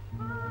നടക്കണമെന്നില്ല കുട്ടി.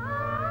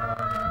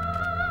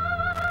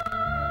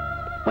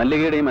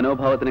 മല്ലികയുടെ ഈ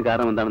മനോഭാവത്തിന്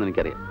കാരണം എന്താണെന്ന്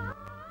എനിക്കറിയാം.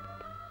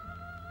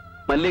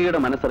 മല്ലികയുടെ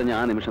മനസ്സറിഞ്ഞ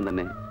ആ നിമിഷം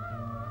തന്നെ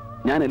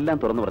ഞാൻ എല്ലാം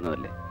തുറന്നു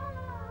പറഞ്ഞതല്ലേ.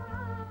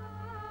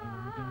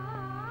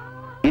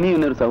 ഇനി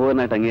എന്നൊരു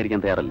സഹോദരനായിട്ട്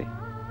അംഗീകരിക്കാൻ തയ്യാറല്ലേ?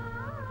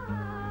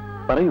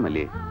 പറയൂ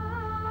മല്ലികേ.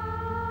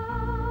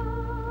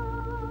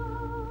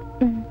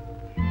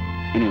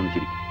 ഇനി ഒന്ന്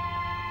ചിരിക്കും.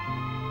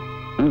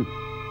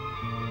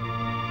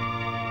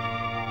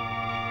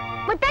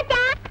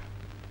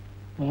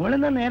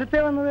 മോളെന്താ നേരത്തെ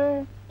വന്നത്?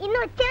 ഇന്ന്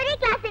ഉച്ചവരെ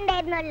ക്ലാസ്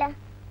ഉണ്ടായിരുന്നല്ലോ.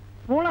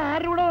 മോൾ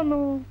ആരുടെ കൂടെ വന്നു?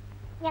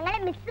 ഞങ്ങളെ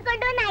മിസ്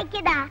കൊണ്ടുവന്ന്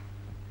അയക്കിയതാ.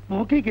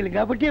 മോക്ക്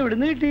കിളിങ്കാപ്പട്ടി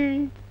എവിടുന്ന് കിട്ടി?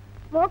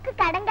 മോക്ക്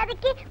കടം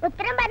കഥയ്ക്ക്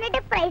ഉത്തരം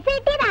പറഞ്ഞിട്ട് പ്രൈസ്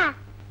കിട്ടിയതാ.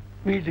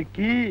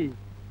 വീട്ടിക്ക്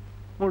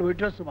മോൾ വീട്ടു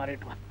ഡ്രസ്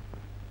മാറിയിട്ട് വാ.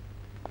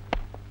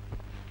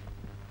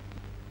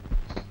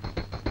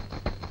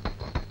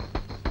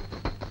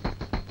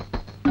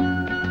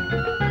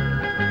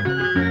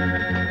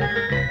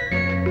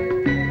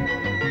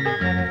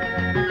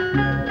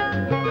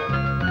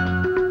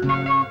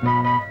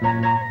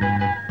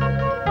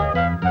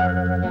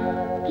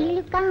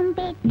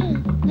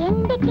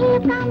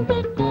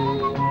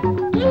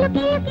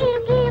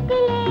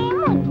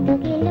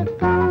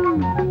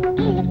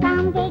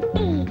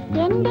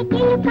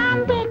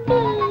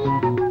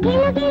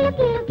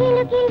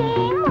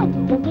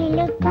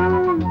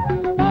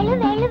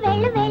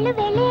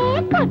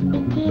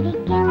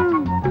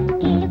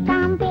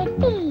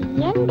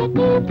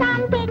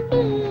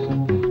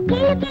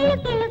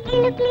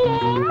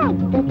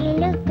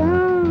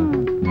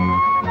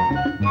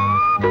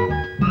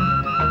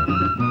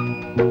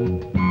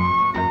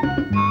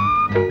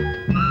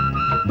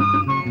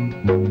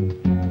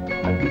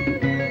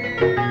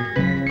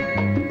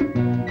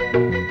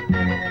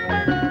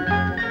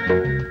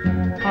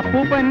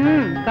 അപ്പൂപ്പൻ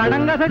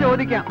കടങ്കഥ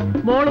ചോദിക്കാം,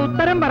 മോൾ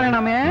ഉത്തരം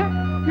പറയണമേ.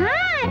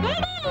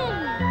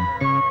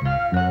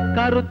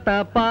 കറുത്ത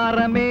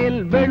പാറമേൽ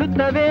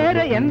വെളുത്ത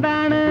വേര്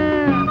എന്താണ്?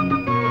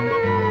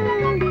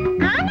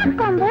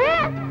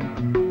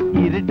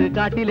 ഇരുട്ട്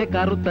കാട്ടിലെ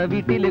കറുത്ത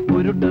വീട്ടിലെ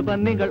കുരുട്ട്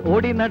പന്നികൾ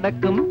ഓടി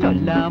നടക്കും,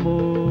 ചൊല്ലാമോ?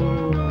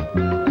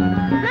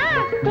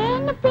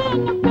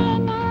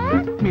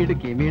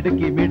 മിടുക്കി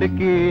മിടുക്കി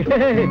മിടുക്കി.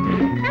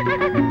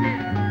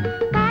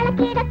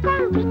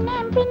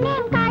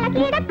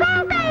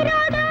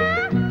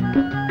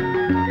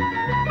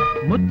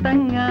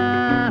 മുത്തങ്ങ.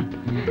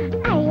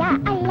 അല്ല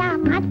അല്ല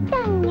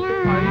മത്തങ്ങ.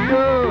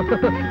 അയ്യോ.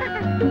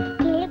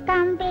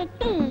 കിലുക്കാം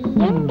പെട്ടി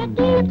എന്റെ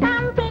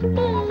കിലുക്കാം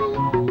പെട്ടി,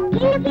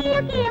 കിലു കിലു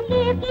കിലു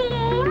കിലു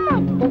കിലേ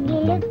മുത്തു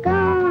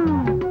കിലുക്കാം.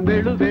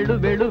 വെളു വെളു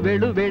വെളു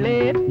വെളു വെളേ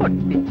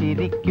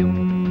പൊട്ടിച്ചിരിക്കും.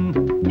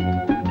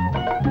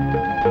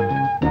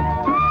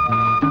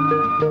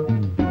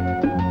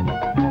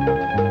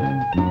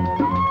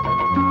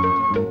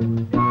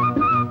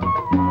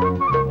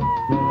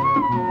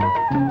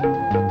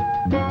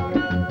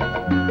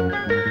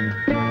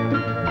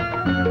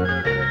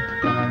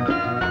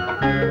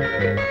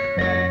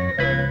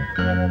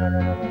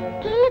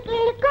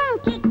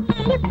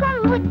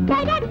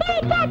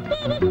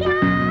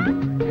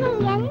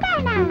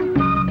 എന്താണ്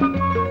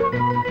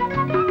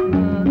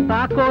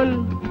താക്കോൽ.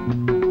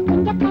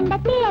 എന്റെ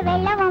കണ്ടത്തിലെ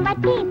വെള്ളവും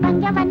വറ്റി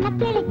പഞ്ചവർണ്ണ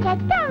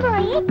കിളിച്ചെത്താൻ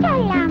പോയി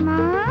ചൊല്ലാമോ?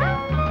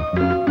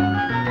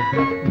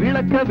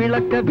 വിളക്ക്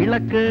വിളക്ക്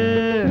വിളക്ക്.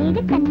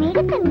 മിടുക്കൻ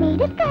മിടുക്കൻ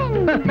മിടുക്കൻ.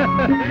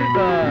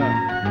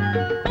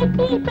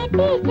 പെട്ടി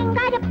പെട്ടി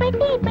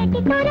ശൃംഗാരപ്പെട്ടി പെട്ടി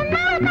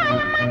തുറന്നാൽ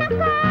കാലം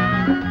മണക്കും.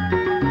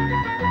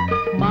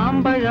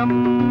 മാമ്പഴം.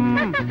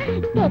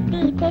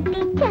 തെറ്റി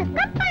തെറ്റി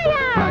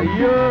ചക്കപ്പഴം.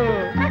 അയ്യോ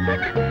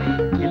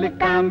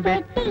കിളുക്കാൻ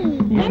പെട്ടി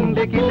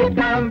എന്റെ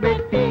കിളുക്കാൻ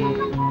പെട്ടി.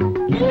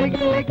 കിളി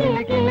കിളി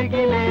കിളി കിളി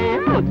കിളി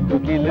മുത്തു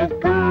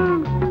കിളുക്കും.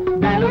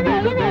 വെളു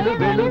വെളു വെളു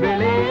വെളു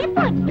വെളേ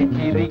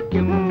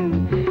പൊട്ടിച്ചിരിക്കും.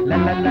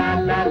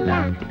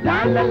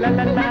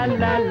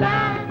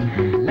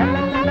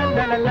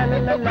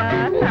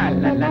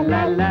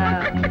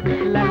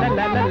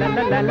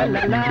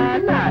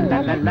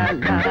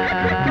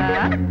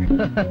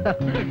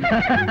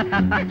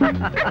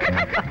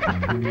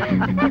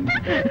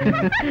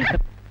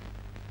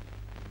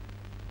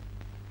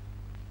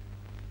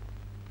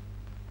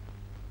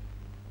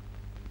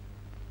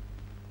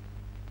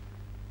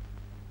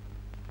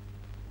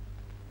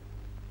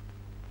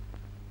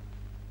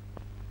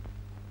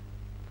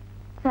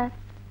 സാർ,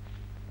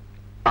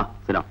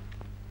 സിനാ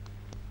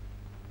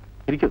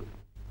ഇരിക്കൂ.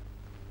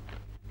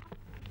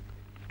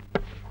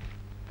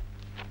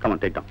 Come on,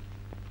 take down.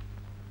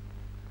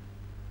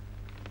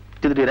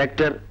 To the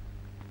Director,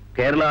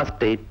 Kerala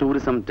State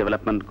Tourism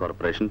Development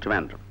Corporation,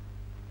 Trivandrum.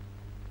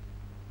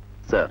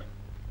 Sir,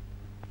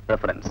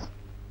 reference.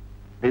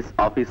 This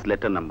office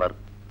letter number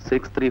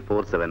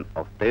 6347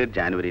 of 3rd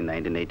January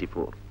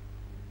 1984.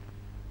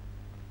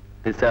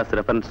 This has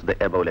reference to the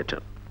above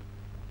letter.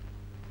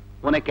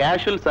 On a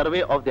casual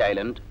survey of the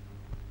island,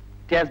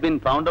 it has been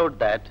found out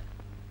that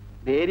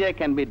the area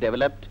can be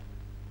developed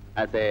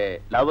as a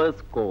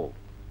lover's cove.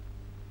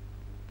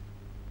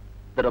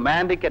 The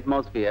romantic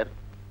atmosphere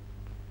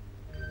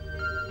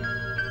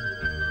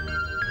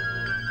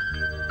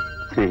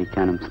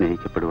സ്നേഹിക്കാനും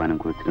സ്നേഹിക്കപ്പെടുവാനും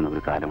കുറിച്ചിരുന്ന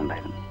ഒരു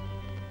കാലമുണ്ടായിരുന്നു.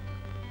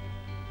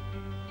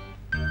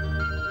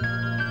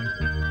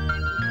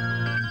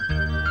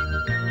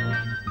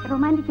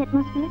 Romantic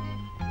atmosphere.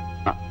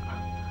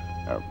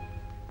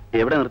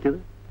 എവിടെ നിർത്തിയത്?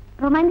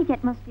 Romantic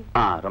atmosphere.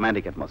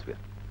 Romantic atmosphere.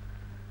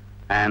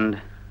 And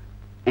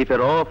if a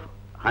row of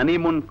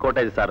honeymoon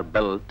cottages are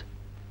built,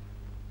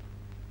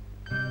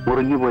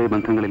 മുറിഞ്ഞുപോയ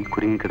ബന്ധങ്ങളിൽ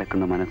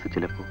കുരുങ്ങിക്കിടക്കുന്ന മനസ്സ്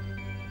ചിലപ്പോ.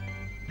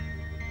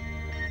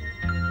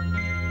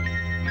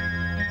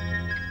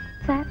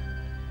 Sir,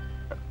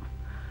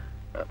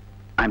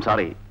 I am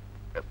sorry,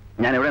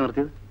 ഞാൻ എവിടെ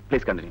നിർത്തിയത്?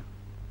 Please continue.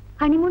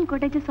 Honeymoon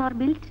cottages R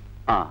built.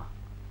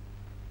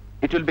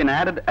 It will be an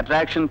added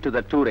attraction to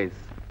the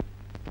tourists.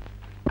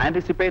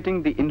 Anticipating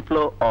the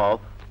inflow of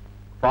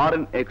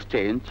foreign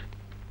exchange,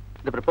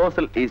 the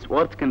proposal is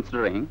worth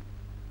considering,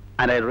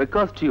 and I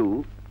request you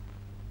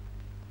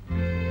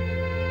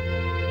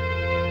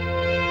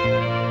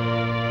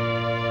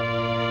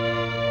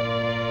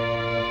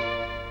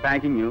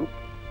thanking you,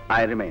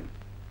 I remain.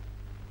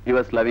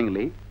 Yours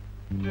lovingly.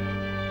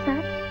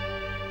 Sir,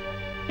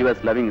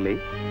 Yours lovingly.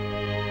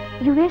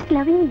 Yours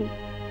lovingly.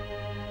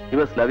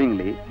 Yours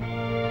lovingly.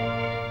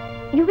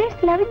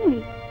 Yours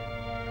lovingly.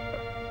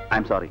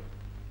 I'm sorry.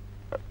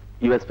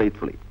 Yours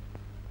faithfully.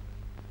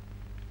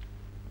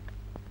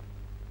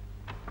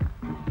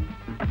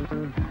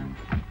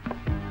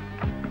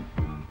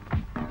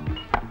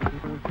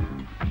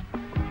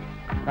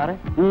 സാറേ,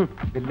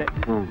 bill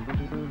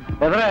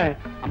എത്ര?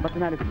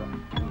 54 രൂപ.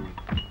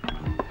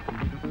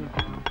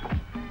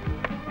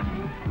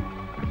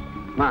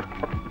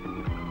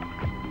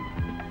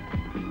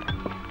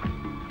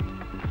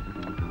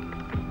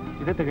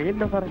 ഇത്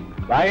തികയില്ലോ സാറേ.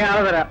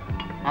 നാളെ തരാം.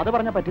 അത്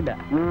പറഞ്ഞാൽ പറ്റില്ല,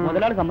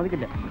 മുതലാളി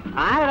സമ്മതിക്കില്ല.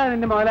 ആരാ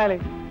നിന്റെ മുതലാളി?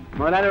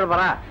 മുതലാളിയോട്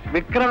പറ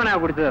വിക്രമനാ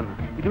കുടിച്ചതെന്ന്.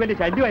 ഇത് വലിയ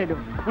ശല്യമായല്ലോ.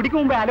 കുടിക്കും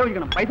മുമ്പേ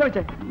ആലോചിക്കണം. പൈസ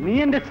വെച്ചേ. നീ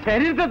എന്റെ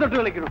ശരീരത്തെ തൊട്ട്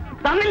കളിക്കണം.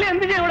 തന്നില്ല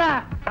എന്ത് ചെയ്യൂടാ?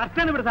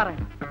 കർട്ടൻ ഇവിടെ സാറേ.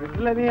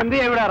 നീ എന്ത്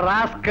ചെയ്യൂടാ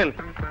റാസ്കൽ?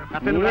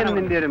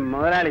 നിന്റെ ഒരു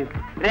മുതലാളി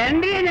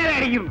രണ്ടിനെ ഞാൻ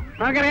അടിക്കും.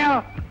 നമുക്കറിയാമോ?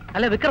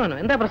 അല്ല വിക്രമനോ,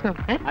 എന്താ പ്രശ്നം?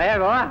 അയ്യാ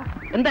ഗോവാ,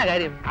 എന്താ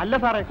കാര്യം? അല്ല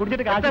സാറേ,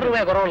 കുടിച്ചിട്ട് എത്ര കാശ് രൂപ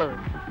കുറവുള്ളത്?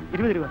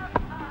 20 രൂപ.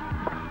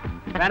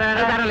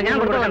 ഞാൻ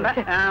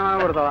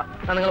കൊടുത്തോളാം.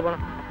 നിങ്ങൾ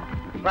പോണം.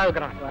 വാ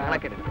വിക്രമൻ,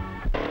 കണക്കെടുക്കും.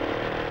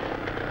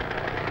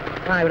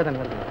 ഇവിടെ തന്നെ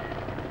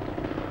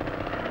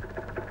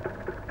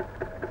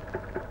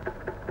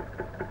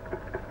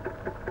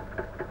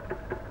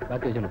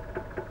ബാക്കി വെച്ചോ.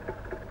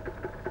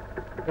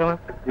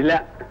 ഇല്ല,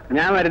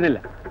 ഞാൻ വരുന്നില്ല.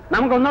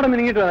 നമുക്ക് ഒന്നോടെ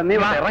മിനിങ്ങിട്ട് വരാം. നീ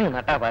ഇറങ്ങി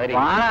നട്ടാ പാരി.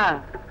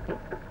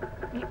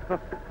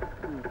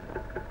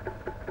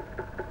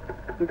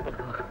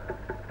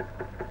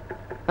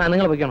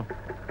 നിങ്ങൾ പൊയ്ക്കണം.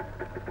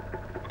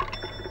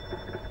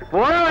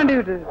 പോണ വണ്ടി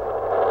വിട്ട്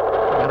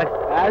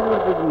കാശ്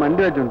കൊടുത്ത്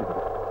വണ്ടി വെച്ചോണ്ട്.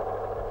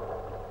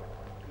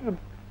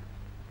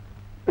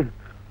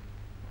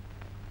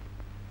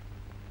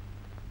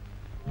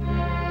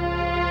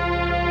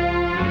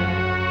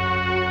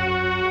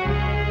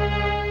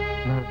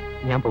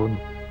 ഞാൻ പോകുന്നു.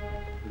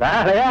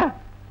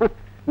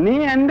 നീ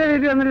എന്റെ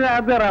വീട്ടിൽ വന്നിട്ട്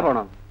രാത്രി കയറാൻ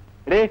പോണോ?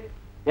 എടേ,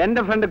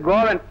 എന്റെ ഫ്രണ്ട്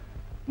ഗോവൻ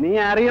നീ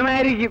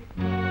അറിയുമായിരിക്കും.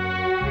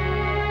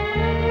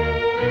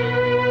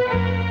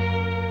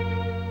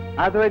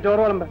 അത് പോയി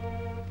ചോറ് വിളമ്പ.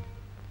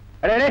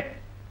 അടേ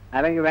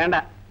അല്ലെങ്കിൽ വേണ്ട.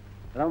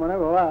 മോനെ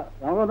പോവാ,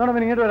 നമുക്ക്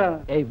ഒന്നുകൂടെ ഇങ്ങോട്ട് വരാം.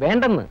 ഏയ്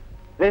വേണ്ടെന്ന്.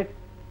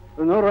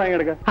 100 രൂപ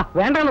എടുക്ക.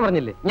 വേണ്ടെന്ന്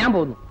പറഞ്ഞില്ലേ, ഞാൻ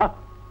പോകുന്നു.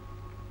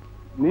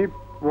 നീ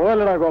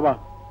പോവല്ലടാ ഗോപ,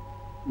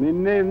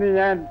 നിന്നെ ഇന്ന്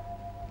ഞാൻ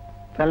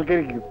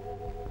സൽക്കരിക്കും.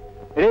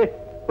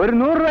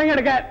 100 രൂപ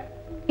എടുക്കാൻ.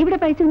 ഇവിടെ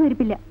പൈസ ഒന്നും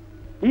ഇരിപ്പില്ല.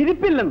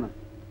 ഇരിപ്പില്ലെന്ന്?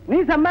 നീ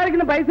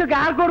സമ്പാദിക്കുന്ന പൈസക്ക്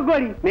ആർക്ക്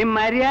കൊടുക്കുവാടി? നീ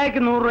മര്യാദക്ക്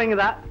 100 രൂപ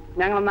ഇതാ,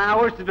 ഞങ്ങളൊന്ന്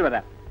ആഘോഷിച്ചിട്ട്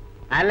വരാം,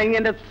 അല്ലെങ്കിൽ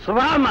എന്റെ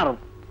സ്വഭാവം മാറും.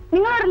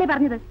 നിങ്ങളോടല്ലേ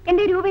പറഞ്ഞത്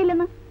എന്റെ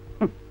രൂപയില്ലെന്ന്?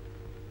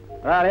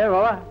 അറിയോ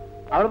ഗോപ,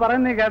 അവൾ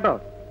പറയുന്ന നീ കേട്ടോ?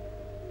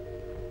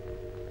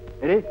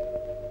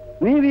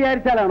 നീ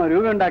വിചാരിച്ചാലാണോ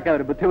രൂപ ഉണ്ടാക്കാൻ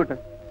ഒരു ബുദ്ധിമുട്ട്?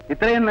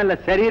 ഇത്രയും നല്ല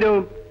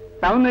ശരീരവും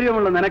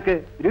സൗന്ദര്യമുള്ള നിനക്ക്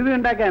രൂപ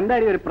ഉണ്ടാക്കാൻ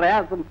എന്തായാലും ഒരു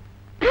പ്രയാസം.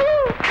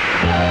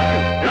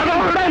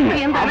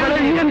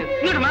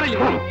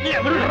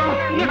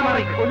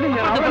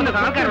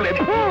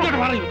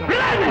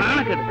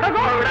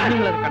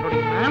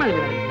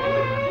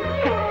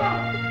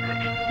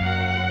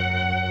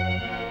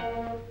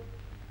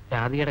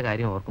 രാധികയുടെ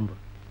കാര്യം ഓർക്കുമ്പോ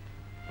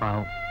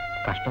പാവം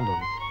കഷ്ടം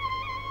തോന്നി.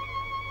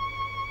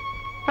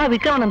 ആ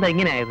വിക്രമൻ എന്താ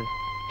ഇങ്ങനെ ആയത്?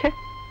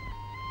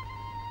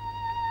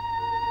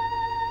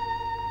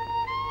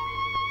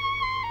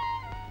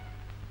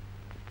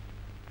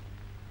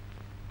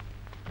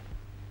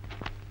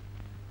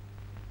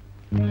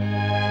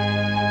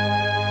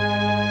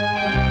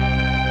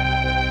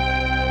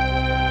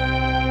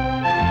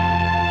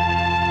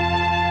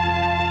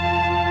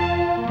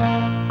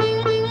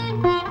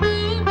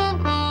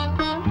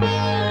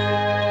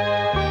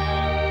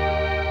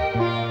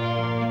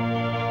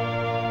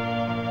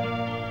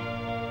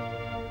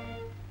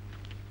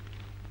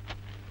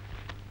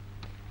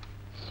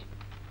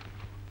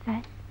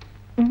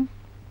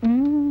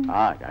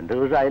 ആ 2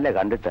 ദിവസം ആയില്ല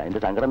കണ്ടിട്ട്, അതിന്റെ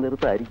സങ്കടം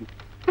തീർത്തായിരിക്കും.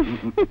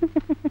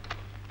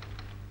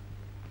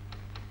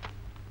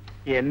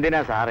 എന്തിനാ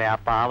സാറേ ആ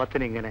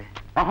പാവത്തിന് ഇങ്ങനെ?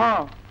 ആഹാ,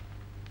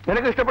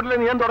 നിനക്ക് ഇഷ്ടപ്പെട്ടില്ല,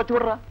 നീ ഞാൻ തുടച്ചു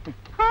വിടറ.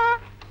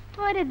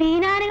 ഒരു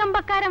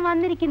ദീനാനുകമ്പക്കാരൻ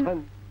വന്നിരിക്കുന്നു.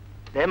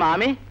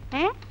 മാമി.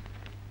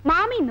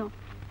 മാമിന്നോ?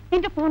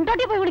 നിന്റെ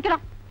പൊണ്ടോട്ടി പോയി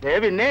വിളിക്കണം.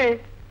 പിന്നെ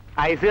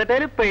ഐസ്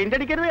കട്ടയിൽ പെയിന്റ്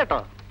അടിക്കരുത്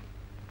കേട്ടോ.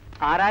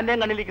 ആരാന്റെ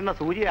കണ്ണിലിരിക്കുന്ന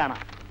സൂചിയാണ്,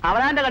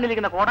 അവനാന്റെ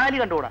കണ്ണിലിരിക്കുന്ന കോടാലി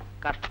കണ്ടുകൂടാ.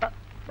 കഷ്ടം.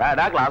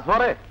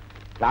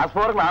 ക്ലാസ്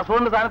 4 ക്ലാസ്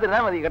 4 സ്ഥാനത്ത്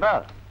ഇരുന്നാ മതി കേട്ടോ.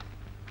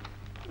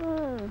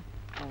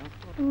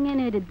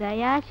 ഇങ്ങനെ ഒരു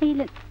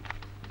ദയാശീലൻ.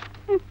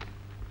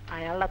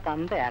 അയാളുടെ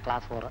തന്തയാ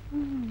ക്ലാസ് 4.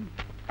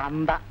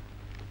 തന്ത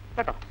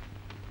കേട്ടോ.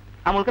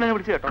 ആ മുൾക്കനെ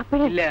പിടിച്ചു കേട്ടോ.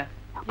 ഇല്ല,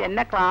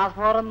 എന്നെ ക്ലാസ്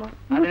 4 എന്ന്.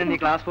 അതിന് നീ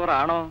ക്ലാസ് 4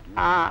 ആണോ?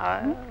 ആ,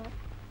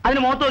 അതിന്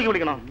മുഖത്ത് നോക്കി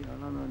വിളിക്കണോ?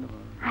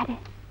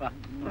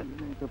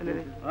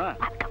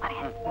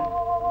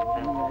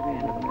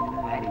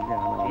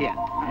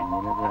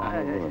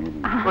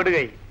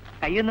 കൊടുകൈ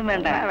കൈയൊന്നും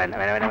വേണ്ട.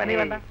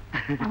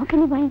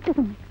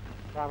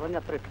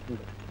 പറഞ്ഞത്ര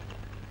ഇട്ടിട്ടുണ്ട്.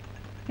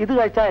 ഇത്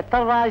കഴിച്ചാൽ എത്ര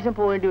പ്രാവശ്യം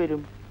പോവേണ്ടി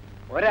വരും?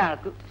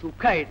 ഒരാൾക്ക്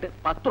സുഖമായിട്ട്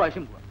 10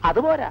 പ്രാവശ്യം പോവാം.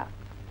 അതുപോരാ,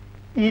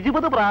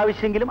 20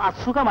 പ്രാവശ്യമെങ്കിലും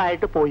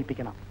അസുഖമായിട്ട്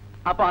പോയിപ്പിക്കണം.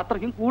 അപ്പൊ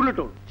അത്രയ്ക്കും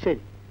കൂടുതലിട്ടോളൂ.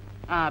 ശരി.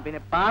 ആ പിന്നെ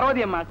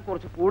പാർവതി അമ്മക്ക്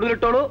കുറച്ച്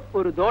കൂടുതലിട്ടോളൂ,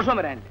 ഒരു ദോഷം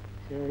വരാനില്ല.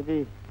 ശരി.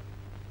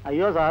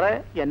 അയ്യോ സാറേ,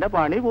 എന്റെ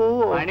പണി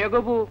പോവോ?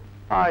 പണിയൊക്കെ പോവും.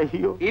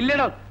 അയ്യോ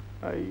ഇല്ലടോ.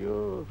 അയ്യോ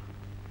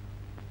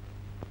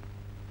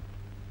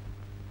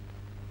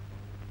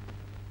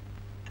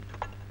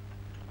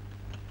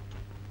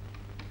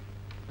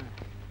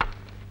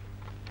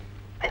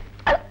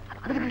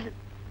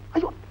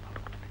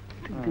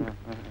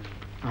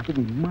അത്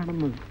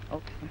നിമ്മാണെന്ന്.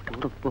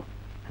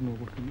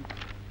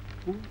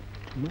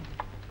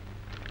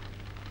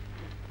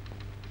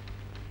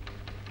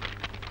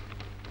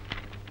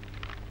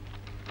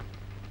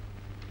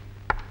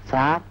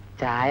 സാർ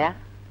ചായ.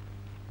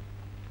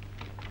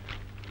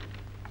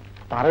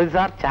 പറയൂ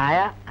സാർ, ചായ.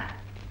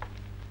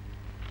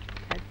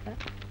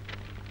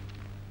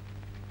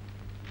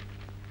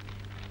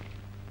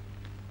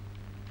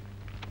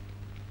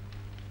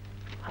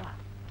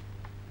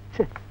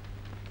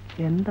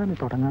 എന്താണ്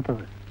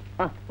തുടങ്ങാത്തത്?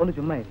 ആ ഒന്ന്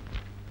ചുമ്മാ.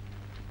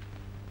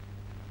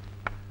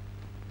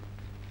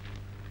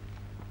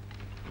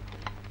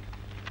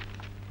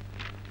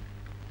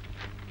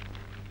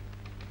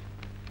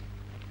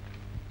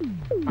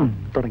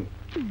 തുടങ്ങി.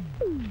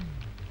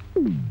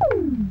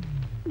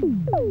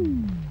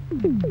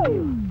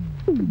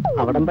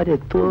 അവിടം വരെ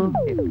എത്തുവോ?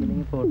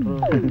 ഫോട്ടോ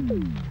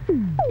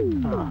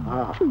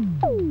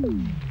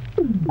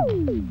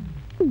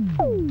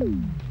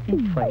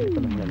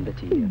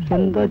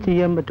എന്താ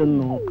ചെയ്യാൻ പറ്റും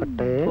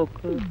നോക്കട്ടെ.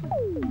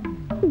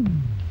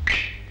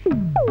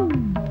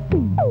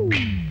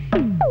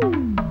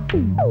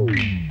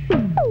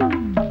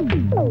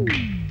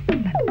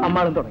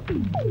 അമ്മാളും തുടങ്ങി.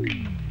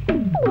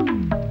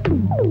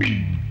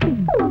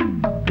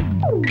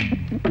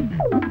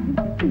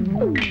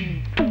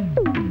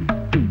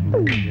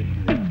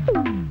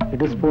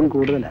 ഇത് സ്പൂൺ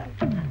കൂടുതലാ.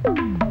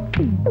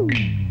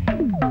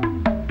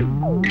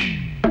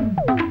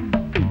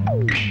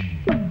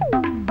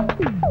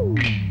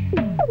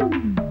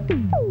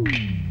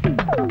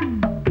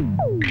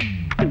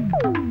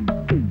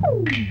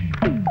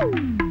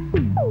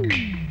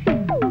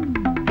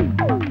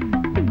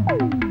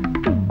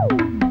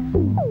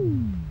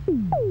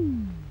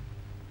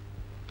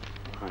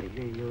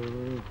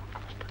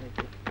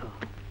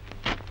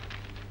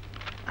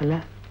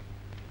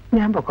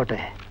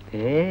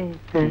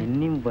 പൊക്കോട്ടെ.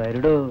 ഇനിയും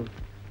വരടോ.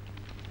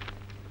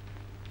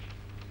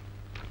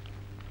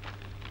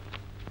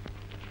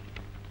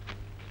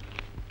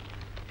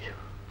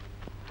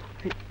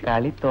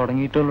 കളി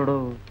തുടങ്ങിയിട്ടുള്ളടോ.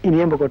 ഇനി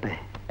ഞാൻ പൊക്കോട്ടെ.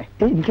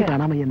 എനിക്ക്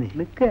കാണാൻ വയ്യെന്നേ.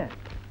 നിക്ക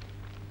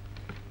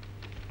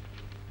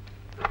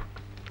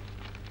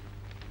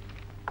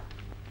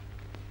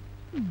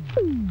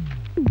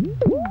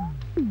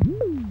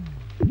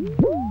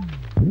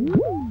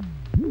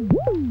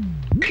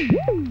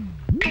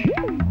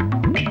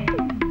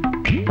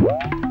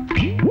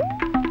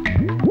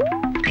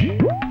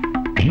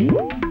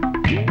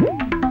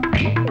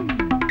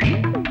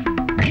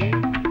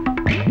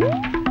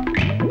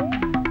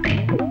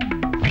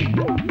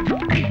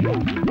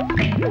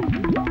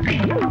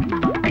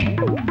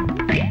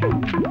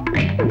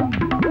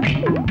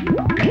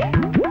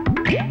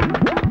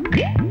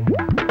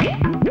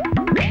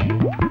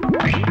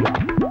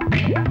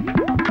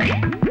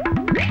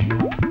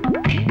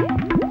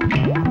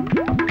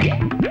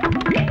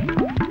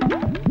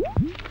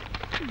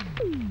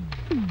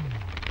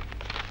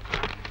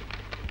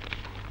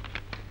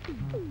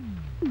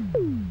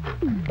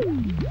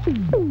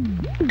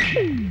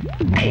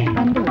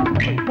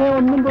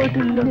ഒന്നും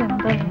പോയിട്ടില്ല.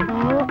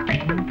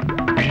 എന്താ